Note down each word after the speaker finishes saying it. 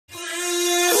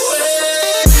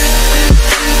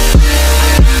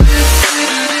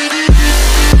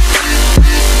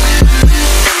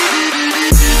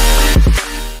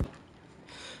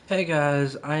Hey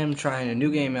guys, I am trying a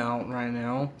new game out right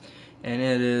now, and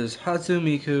it is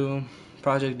Hatsune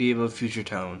Project Diva Future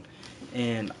Tone.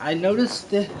 And I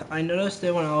noticed it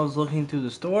when I was looking through the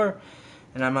store,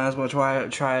 and I might as well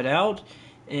try it out.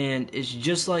 And it's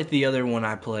just like the other one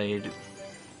I played,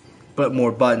 but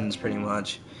more buttons pretty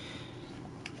much.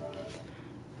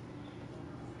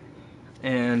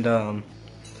 And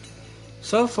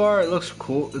so far it looks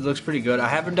cool. It looks pretty good. I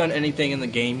haven't done anything in the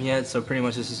game yet, so pretty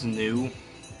much this is new.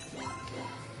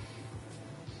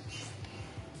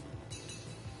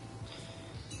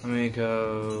 Let me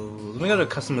go to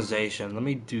customization. Let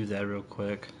me do that real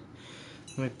quick.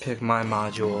 Let me pick my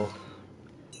module.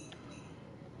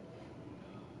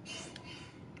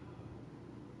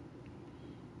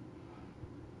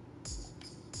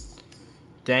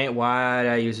 Dang it, why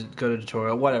did I use it? Go to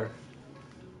tutorial, whatever.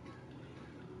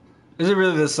 Is it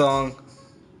really this song?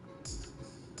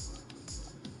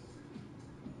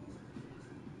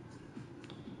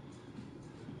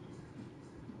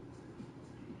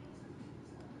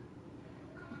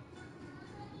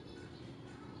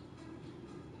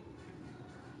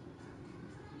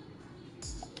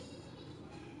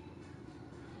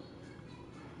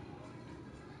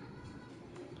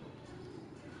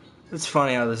 It's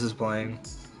funny how this is playing.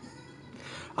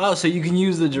 Oh, so you can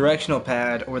use the directional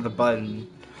pad or the button.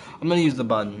 I'm gonna use the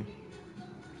button.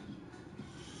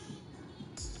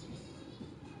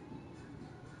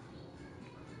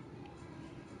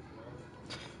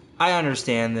 I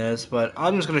understand this, but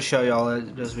I'm just gonna show y'all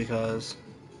it just because.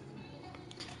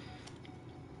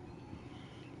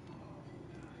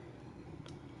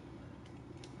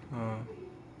 Uh,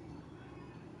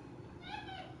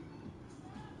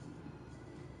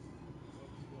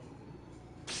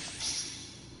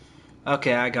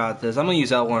 okay, I got this. I'm gonna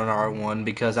use L1 and R1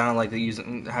 because I don't like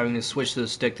having to switch the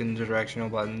stick to the directional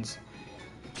buttons.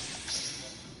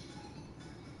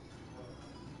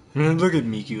 Look at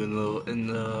Miku in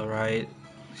the right.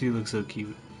 She looks so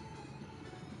cute.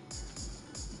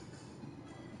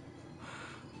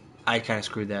 I kind of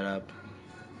screwed that up.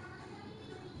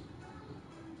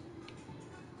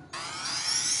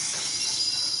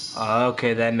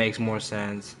 Okay, that makes more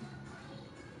sense.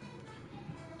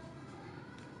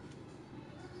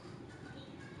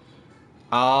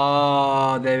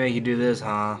 Oh, they make you do this,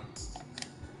 huh?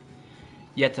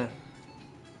 You have to.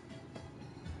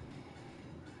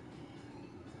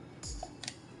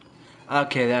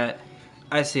 Okay, that.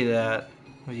 I see that.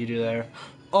 What you do there?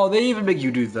 Oh, they even make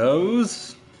you do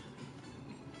those?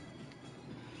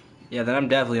 Yeah, then I'm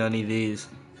definitely gonna need these.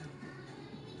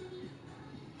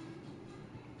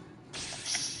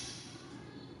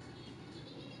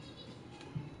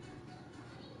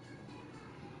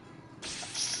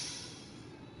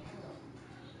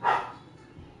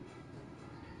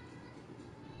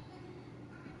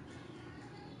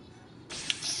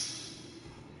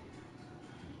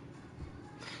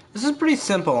 This is pretty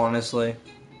simple, honestly.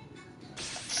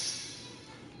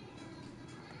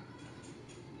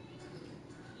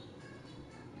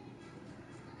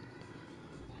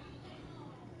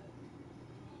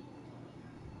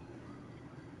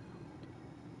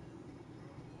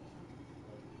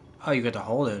 Oh, you got to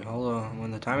hold it. Hold on. When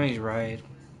the timing's right.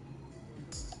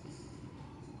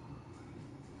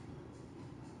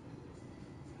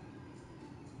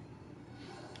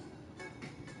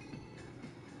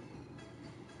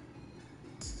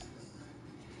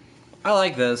 I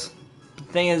like this. The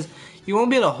thing is, you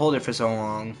won't be able to hold it for so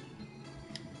long.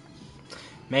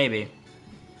 Maybe.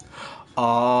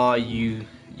 Oh, you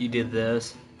did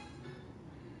this.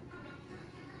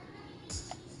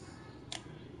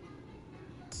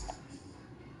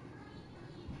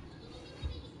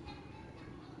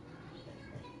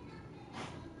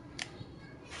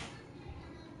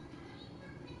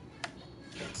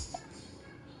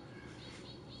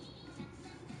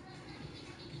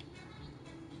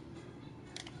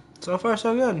 So far,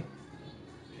 so good.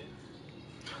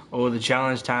 Oh, the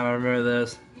challenge time. I remember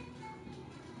this.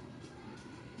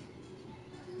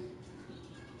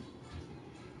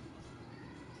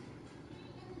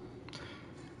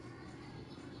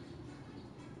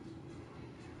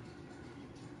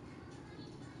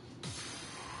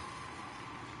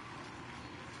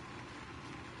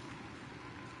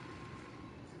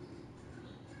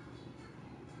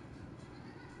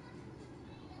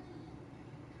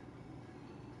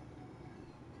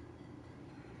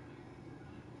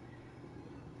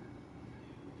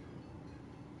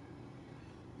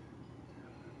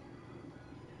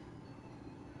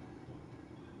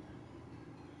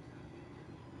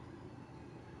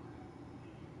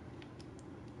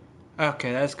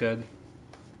 Okay, that's good.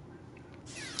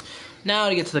 Now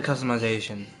to get to the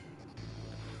customization.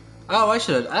 Oh, I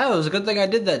should. Oh, it was a good thing I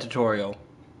did that tutorial.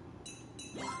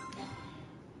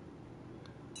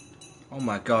 Oh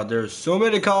my god, there's so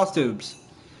many costumes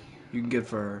you can get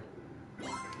for her.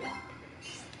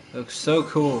 Looks so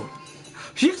cool.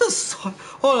 She's a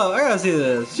hold on, I gotta see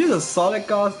this. She's a Sonic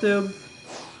costume.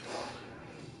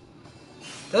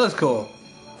 That looks cool.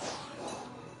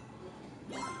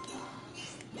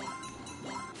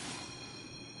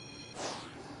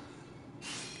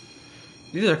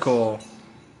 These are cool.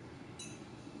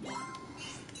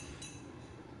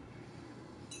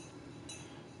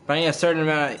 But I need a certain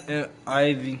amount of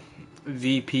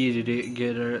IVP to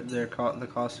get the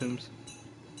costumes.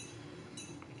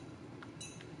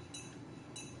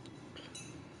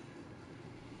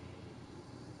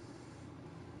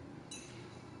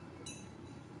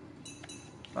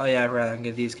 Oh yeah, I forgot I can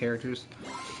get these characters.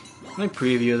 Let me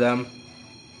preview them.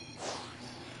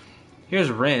 Here's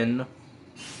Rin.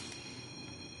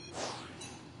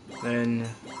 Then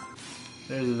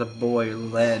there's the boy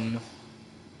Len.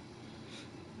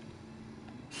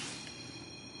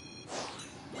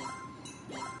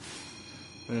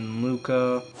 And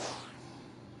Luca.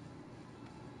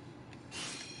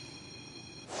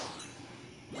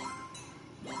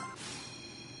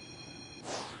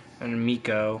 And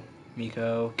Miko.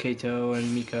 Kato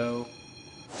and Miko.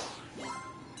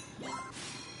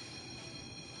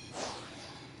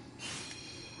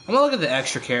 I'm gonna look at the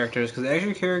extra characters, because the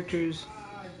extra characters...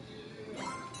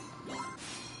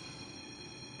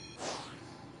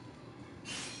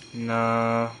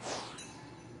 Nah.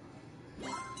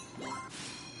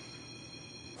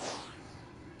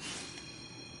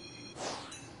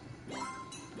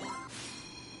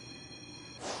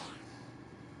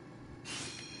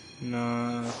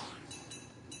 Nah.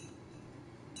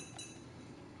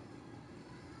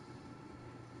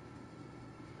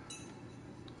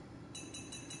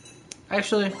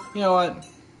 Actually, you know what?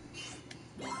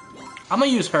 I'm gonna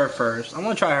use her first. I'm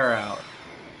gonna try her out.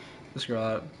 This girl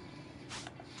out.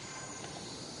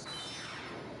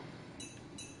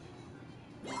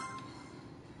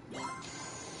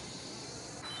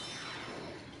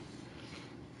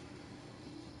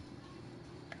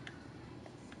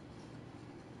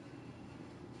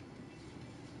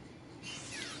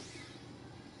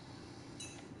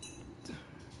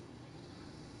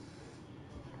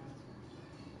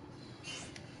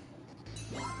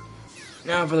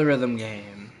 Now for the rhythm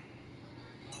game.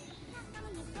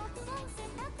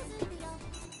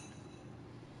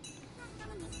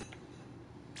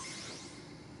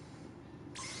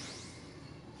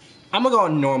 I'm gonna go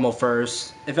on normal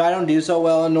first. If I don't do so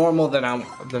well in normal, then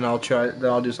I'll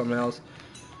do something else.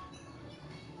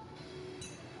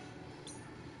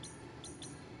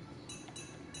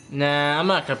 Nah, I'm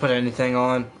not gonna put anything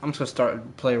on. I'm just gonna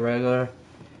play regular.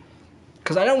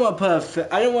 Cause I don't want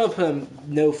to put a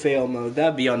no fail mode.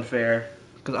 That'd be unfair.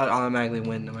 Cause I automatically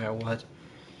win no matter what.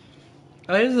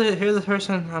 Oh, here's the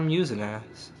person I'm using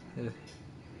as.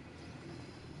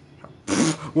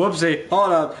 Whoopsie!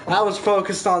 Hold up. I was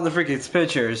focused on the freaking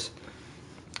pictures.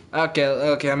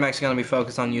 Okay. I'm actually gonna be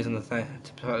focused on using the thing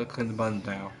to clean the buttons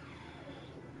now.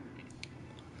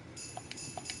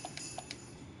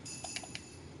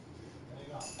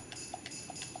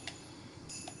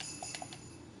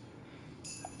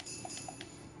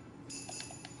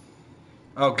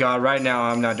 Oh god, right now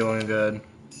I'm not doing good.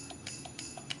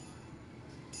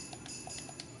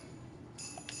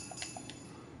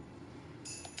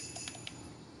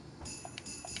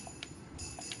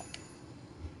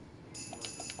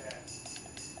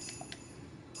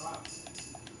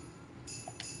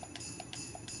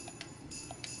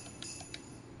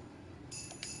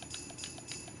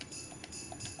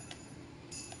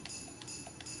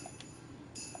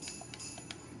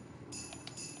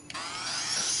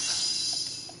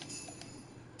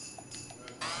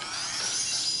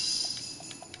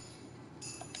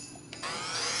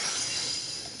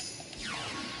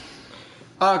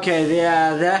 Okay,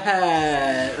 yeah,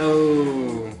 that...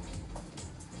 Oh.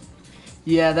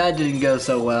 Yeah, that didn't go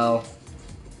so well.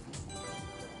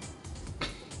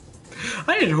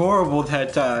 I did horrible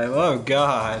that time. Oh,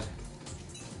 God.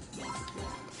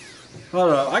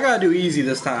 Hold up, I gotta do easy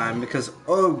this time because,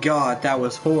 oh, God, that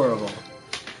was horrible.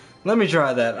 Let me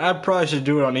try that. I probably should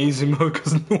do it on easy mode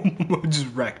because normal mode just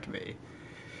wrecked me.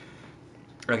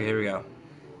 Okay, here we go.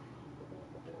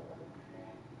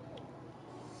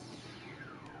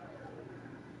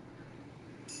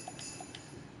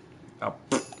 Oh.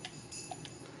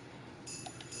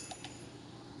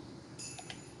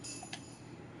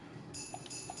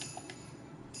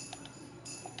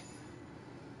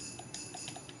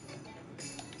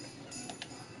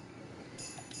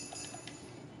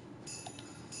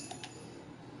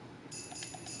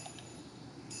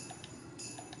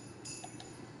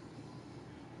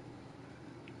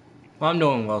 Well, I'm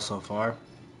doing well so far.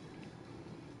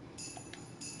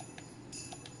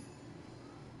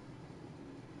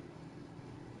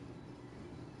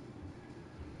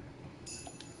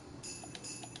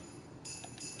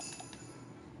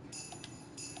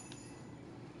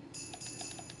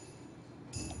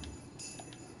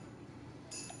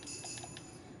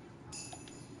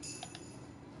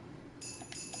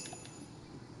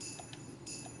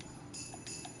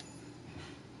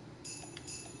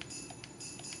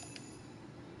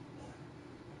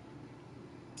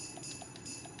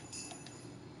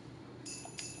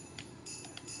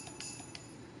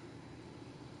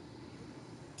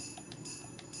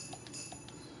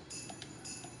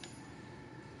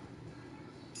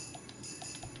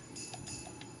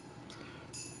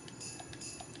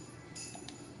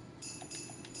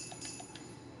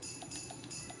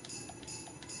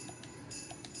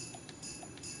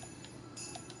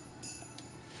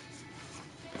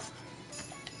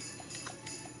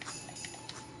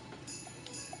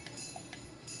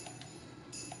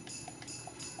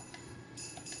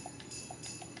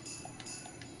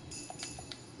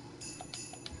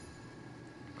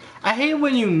 I hate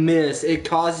when you miss. It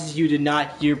causes you to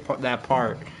not hear that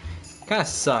part. Kind of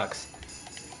sucks.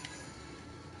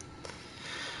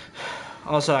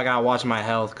 Also, I gotta watch my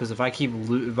health because if I keep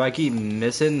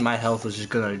missing, my health is just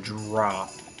gonna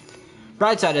drop.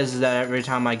 Bright side is that every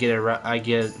time I get it, I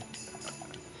get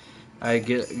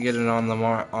it on the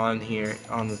on here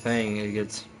on the thing, it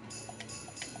gets.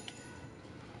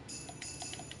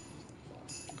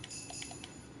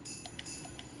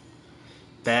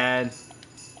 Bad.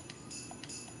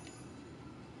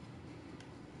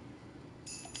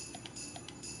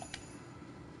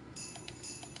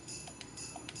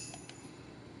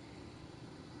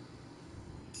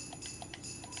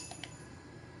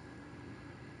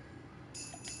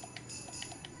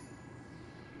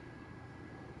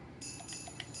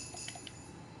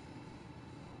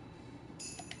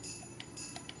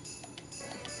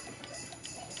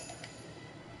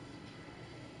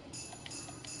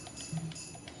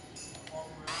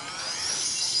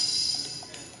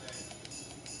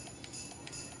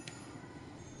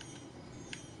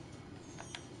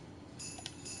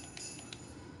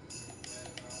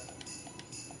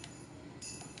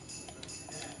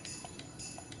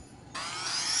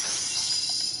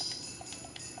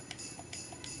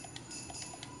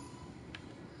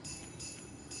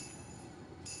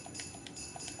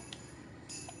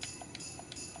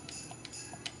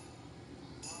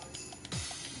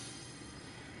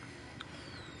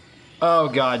 Oh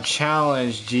god,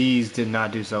 challenge. Jeez, did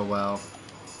not do so well.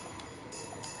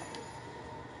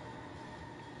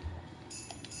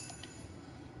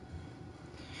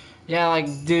 Yeah,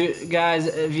 like, dude, guys,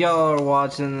 if y'all are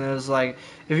watching this, like,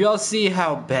 if y'all see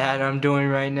how bad I'm doing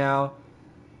right now,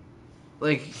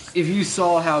 like, if you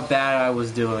saw how bad I was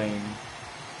doing,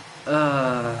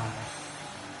 like,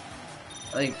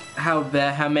 how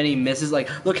bad, how many misses,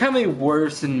 like, look how many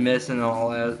worse and miss and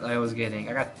all I was getting.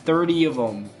 I got 30 of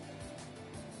them.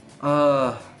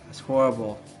 That's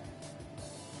horrible.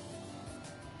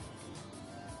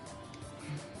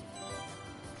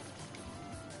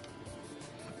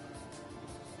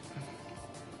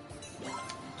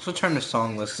 So turn to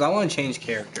song list because I want to change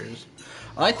characters.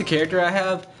 I like the character I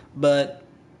have, but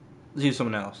let's use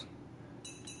someone else.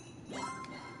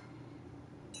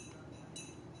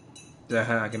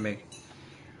 Yeah, I can make.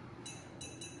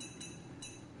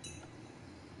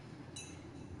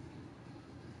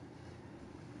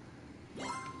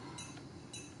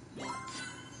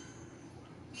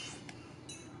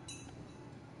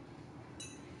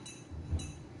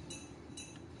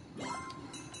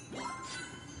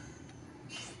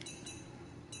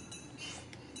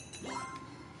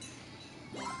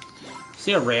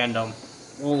 See a random.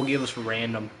 What will give us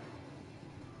random?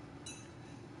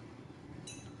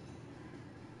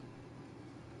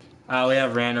 We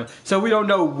have random. So we don't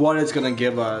know what it's gonna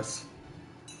give us.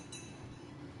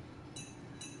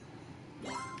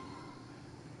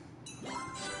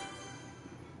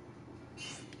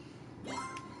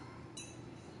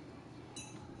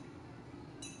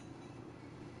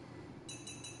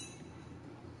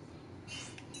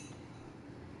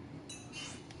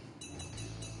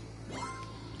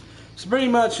 So pretty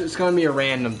much it's gonna be a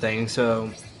random thing,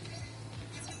 so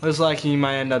looks like you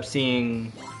might end up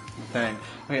seeing the thing.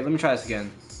 Okay, let me try this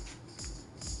again.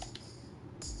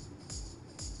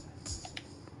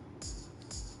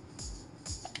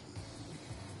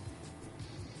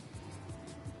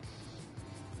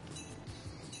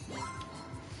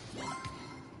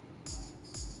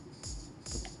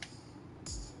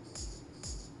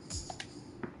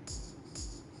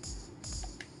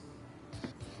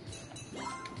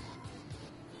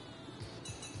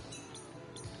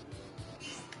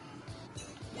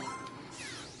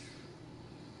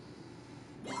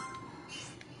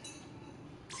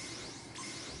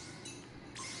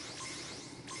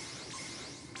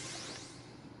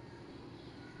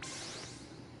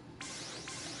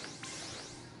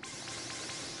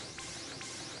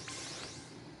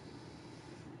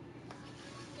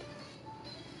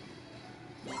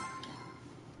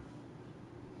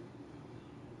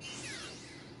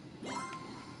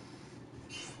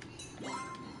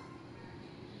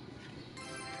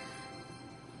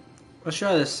 Let's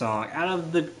try this song. Out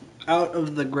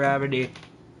of the gravity.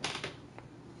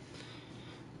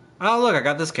 Oh look, I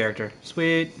got this character.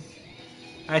 Sweet.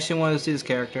 I actually wanted to see this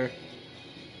character.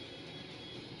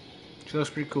 She looks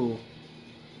pretty cool.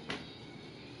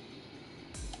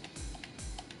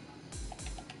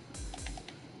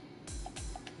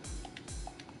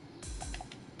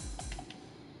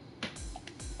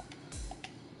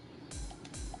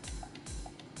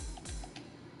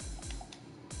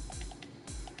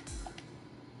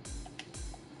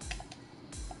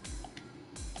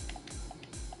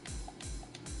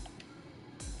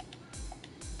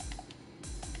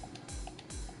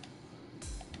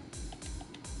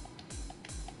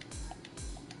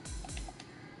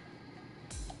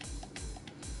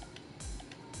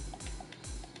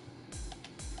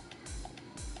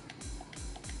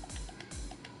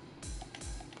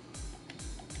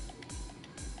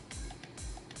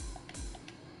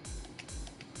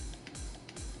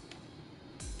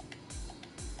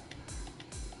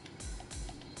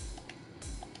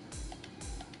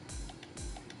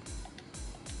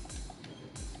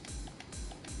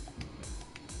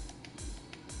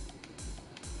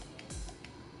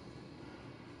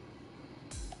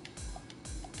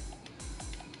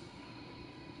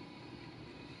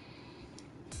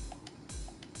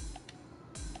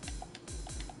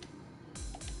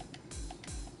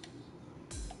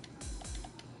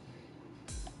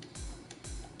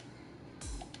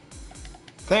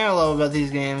 The thing I love about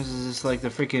these games is just like the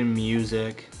freaking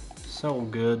music. So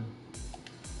good.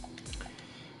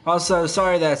 Also,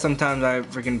 sorry that sometimes I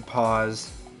freaking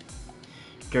pause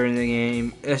during the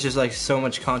game. It's just like so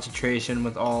much concentration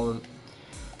with all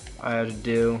I have to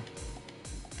do.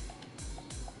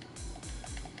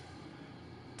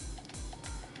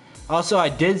 Also, I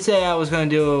did say I was gonna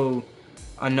do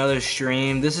another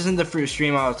stream. This isn't the first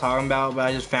stream I was talking about, but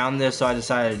I just found this, so I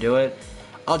decided to do it.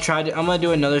 I'm gonna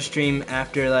do another stream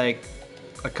after like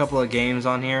a couple of games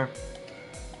on here,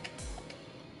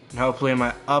 and hopefully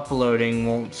my uploading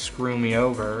won't screw me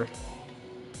over.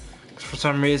 For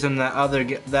some reason,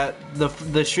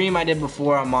 the stream I did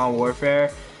before on Modern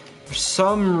Warfare, for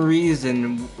some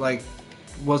reason, like,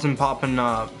 wasn't popping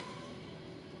up.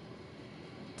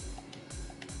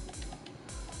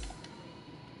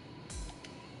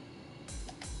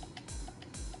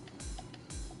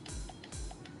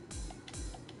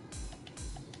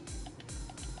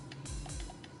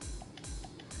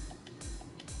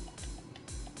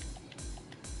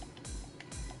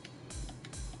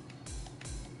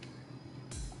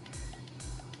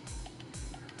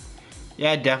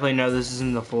 Yeah, I definitely know this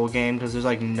isn't the full game because there's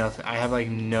like nothing. I have like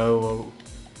no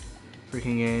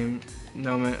freaking game,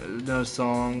 no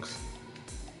songs.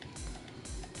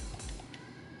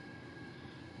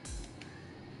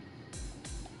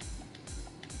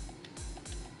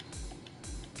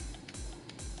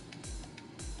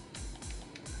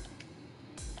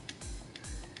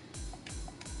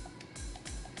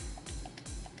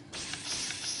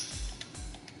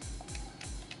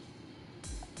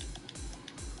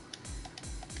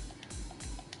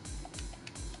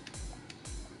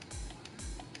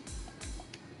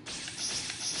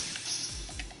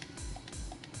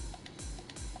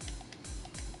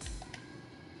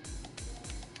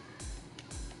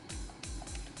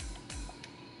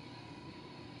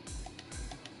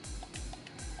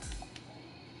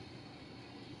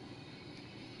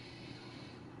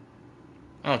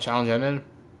 Oh, challenge ended?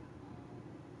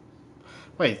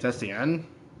 Wait, that's the end?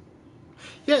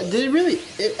 Yeah, did it really?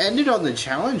 It ended on the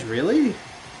challenge, really?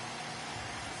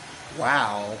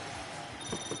 Wow.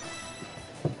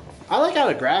 I like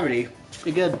Out of Gravity.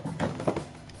 Pretty good.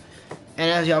 And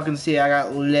as y'all can see, I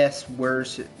got less,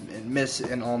 worse, and miss,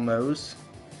 and almost.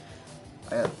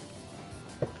 I got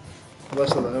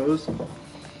less of those.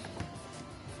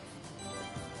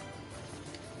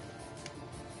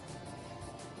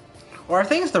 Or I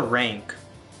think it's the rank.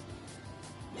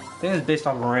 I think it's based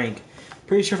off rank.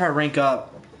 Pretty sure if I rank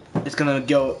up, it's gonna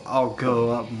go. I'll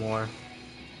go up more.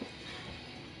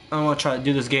 I'm gonna try to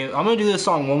do this game. I'm gonna do this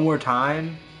song one more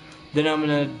time. Then I'm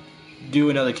gonna do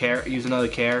another use another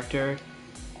character.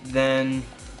 Then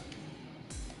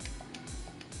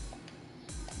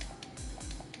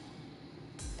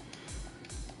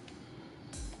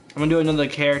I'm gonna do another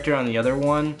character on the other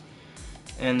one,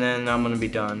 and then I'm gonna be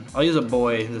done. I'll use a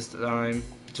boy this time,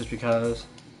 just because.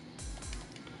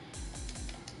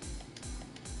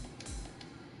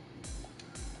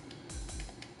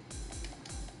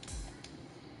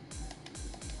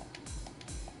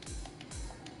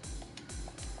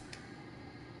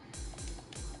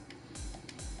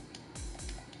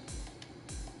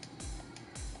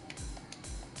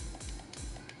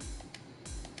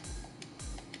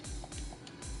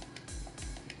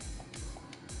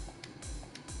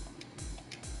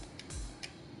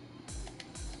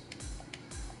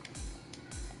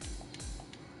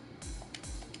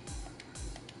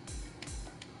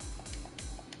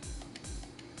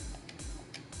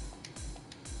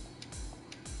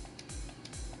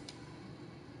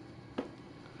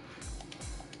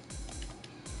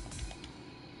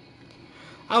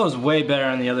 I was way better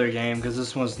on the other game because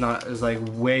this one's not. There's like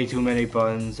way too many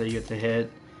buttons that you have to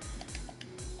hit.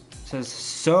 It says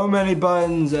so many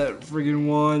buttons at freaking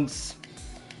once.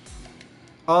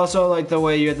 Also, like the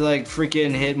way you have to like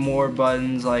freaking hit more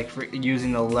buttons, like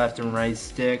using the left and right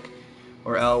stick,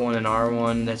 or L1 and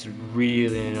R1. That's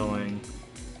really annoying.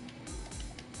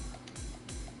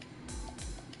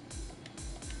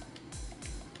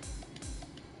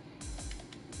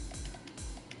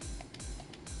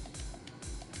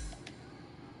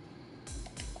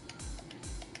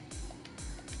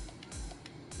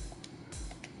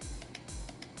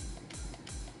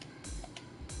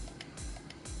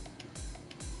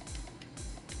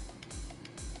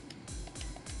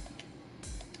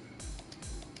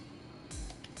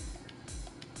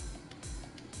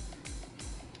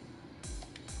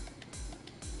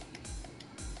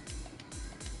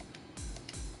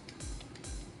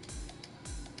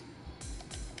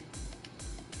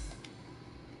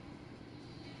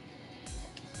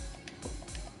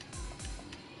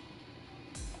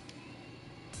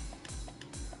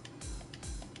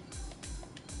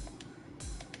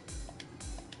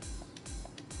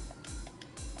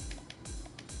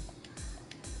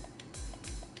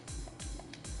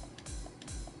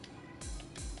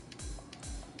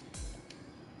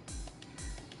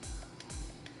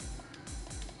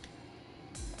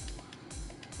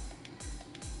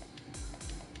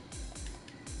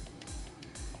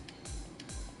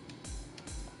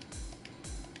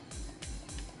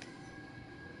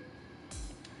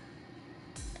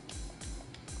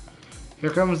 Here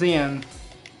comes the end.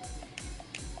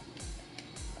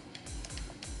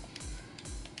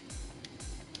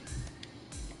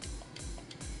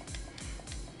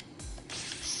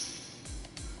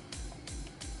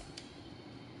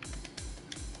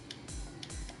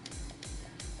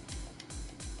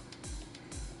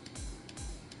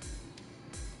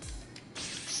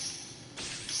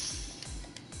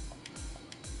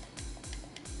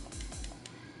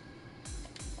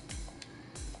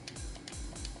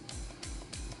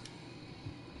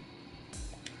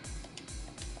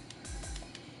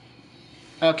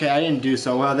 Okay, I didn't do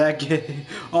so well that game.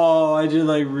 Oh, I did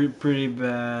like pretty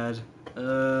bad.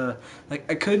 Like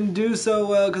I couldn't do so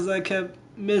well because I kept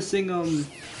missing them.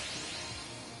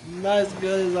 Not as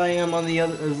good as I am on the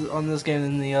other on this game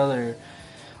than the other.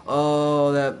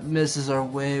 Oh, that misses are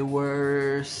way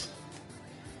worse.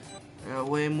 I got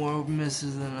way more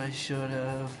misses than I should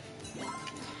have.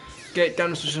 Okay, time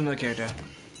to switch to another character.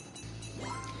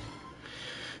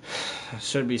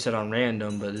 Should be set on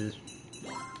random, but it's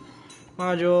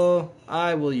module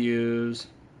I will use.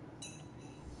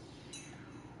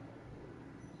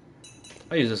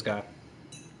 I'll use this guy.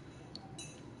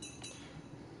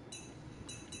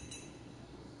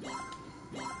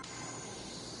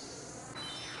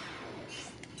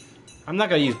 I'm not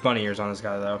gonna use bunny ears on this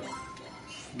guy though.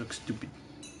 Looks stupid.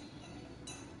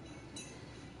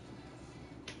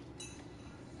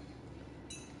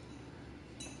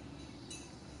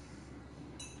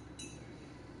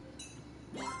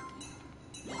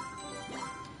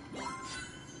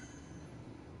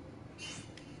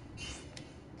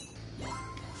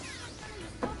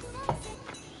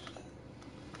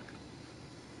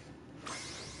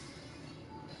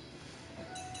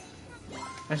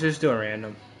 I should just do a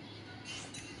random.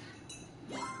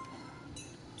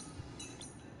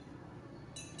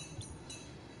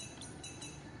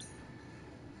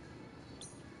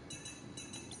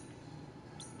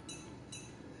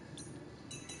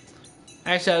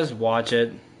 Actually, I'll just watch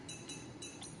it.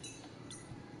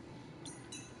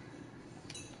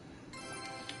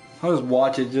 I'll just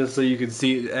watch it just so you can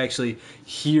see it, actually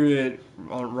hear it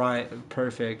all right,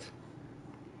 perfect.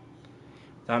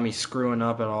 Without me screwing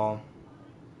up at all.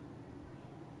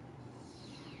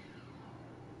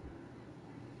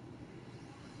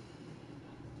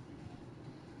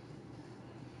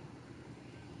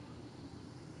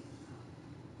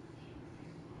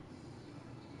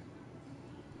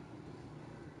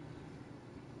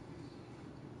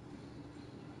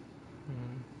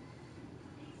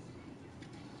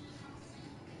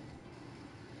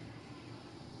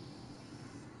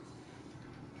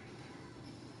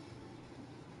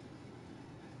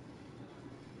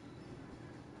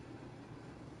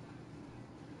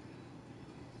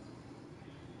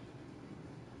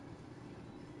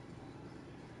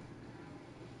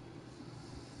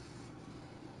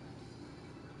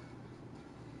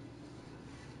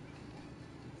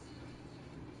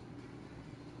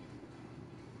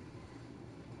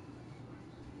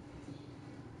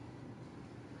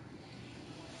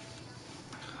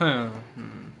 Huh.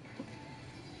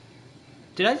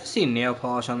 Did I just see nail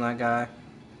polish on that guy?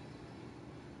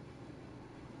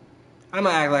 I'm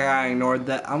gonna act like I ignored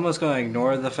that. I'm just gonna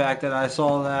ignore the fact that I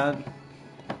saw that.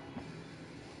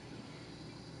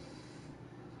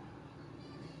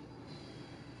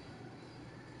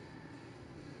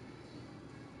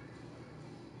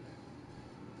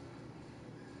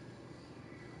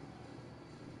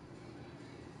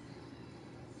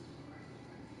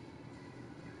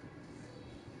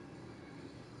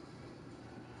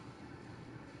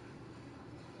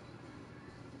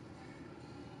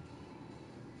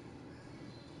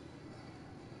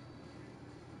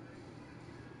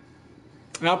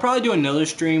 And I'll probably do another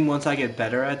stream once I get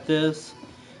better at this.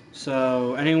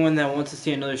 So anyone that wants to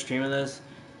see another stream of this,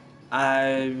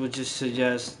 I would just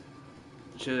suggest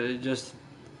just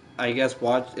I guess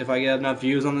watch. If I get enough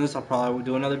views on this, I'll probably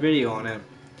do another video on it.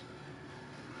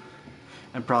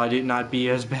 And probably not be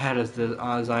as bad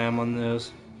as I am on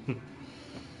this.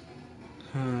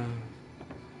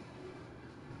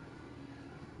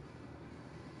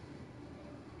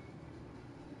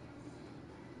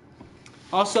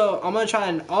 Also,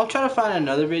 I'll try to find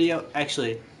another video.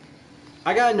 Actually,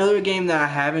 I got another game that I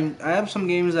have some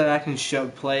games that I can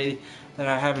play that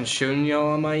I haven't shown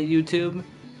y'all on my YouTube.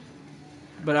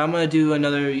 But I'm gonna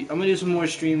do some more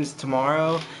streams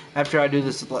tomorrow after I do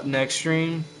this next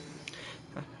stream.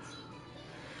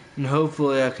 And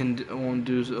hopefully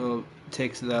won't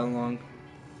takes that long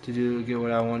to get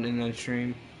what I want in that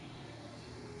stream.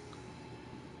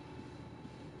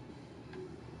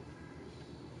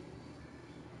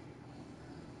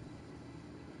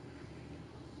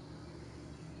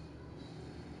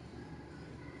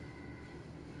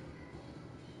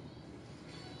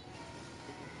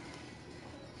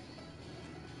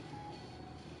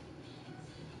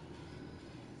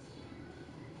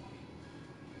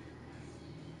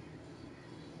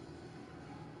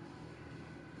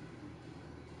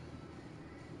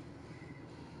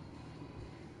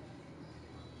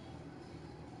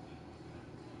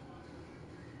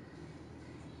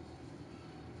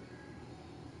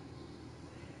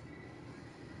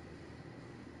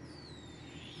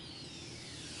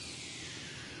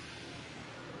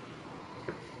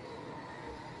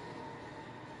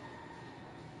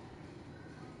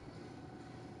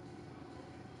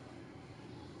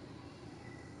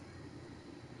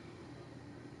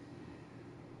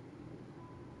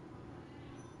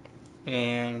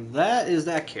 And that is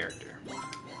that character.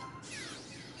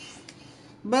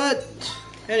 But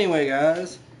anyway,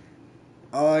 guys,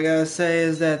 all I gotta say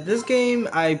is that this game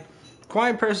I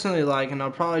quite personally like, and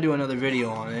I'll probably do another video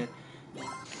on it.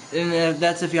 And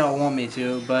that's if y'all want me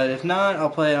to, but if not,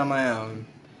 I'll play it on my own.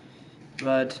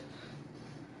 But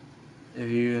if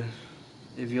you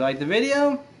like the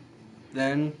video,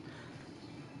 then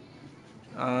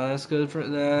that's good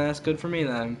for me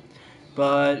then.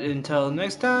 But until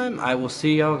next time, I will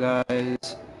see y'all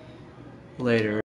guys later.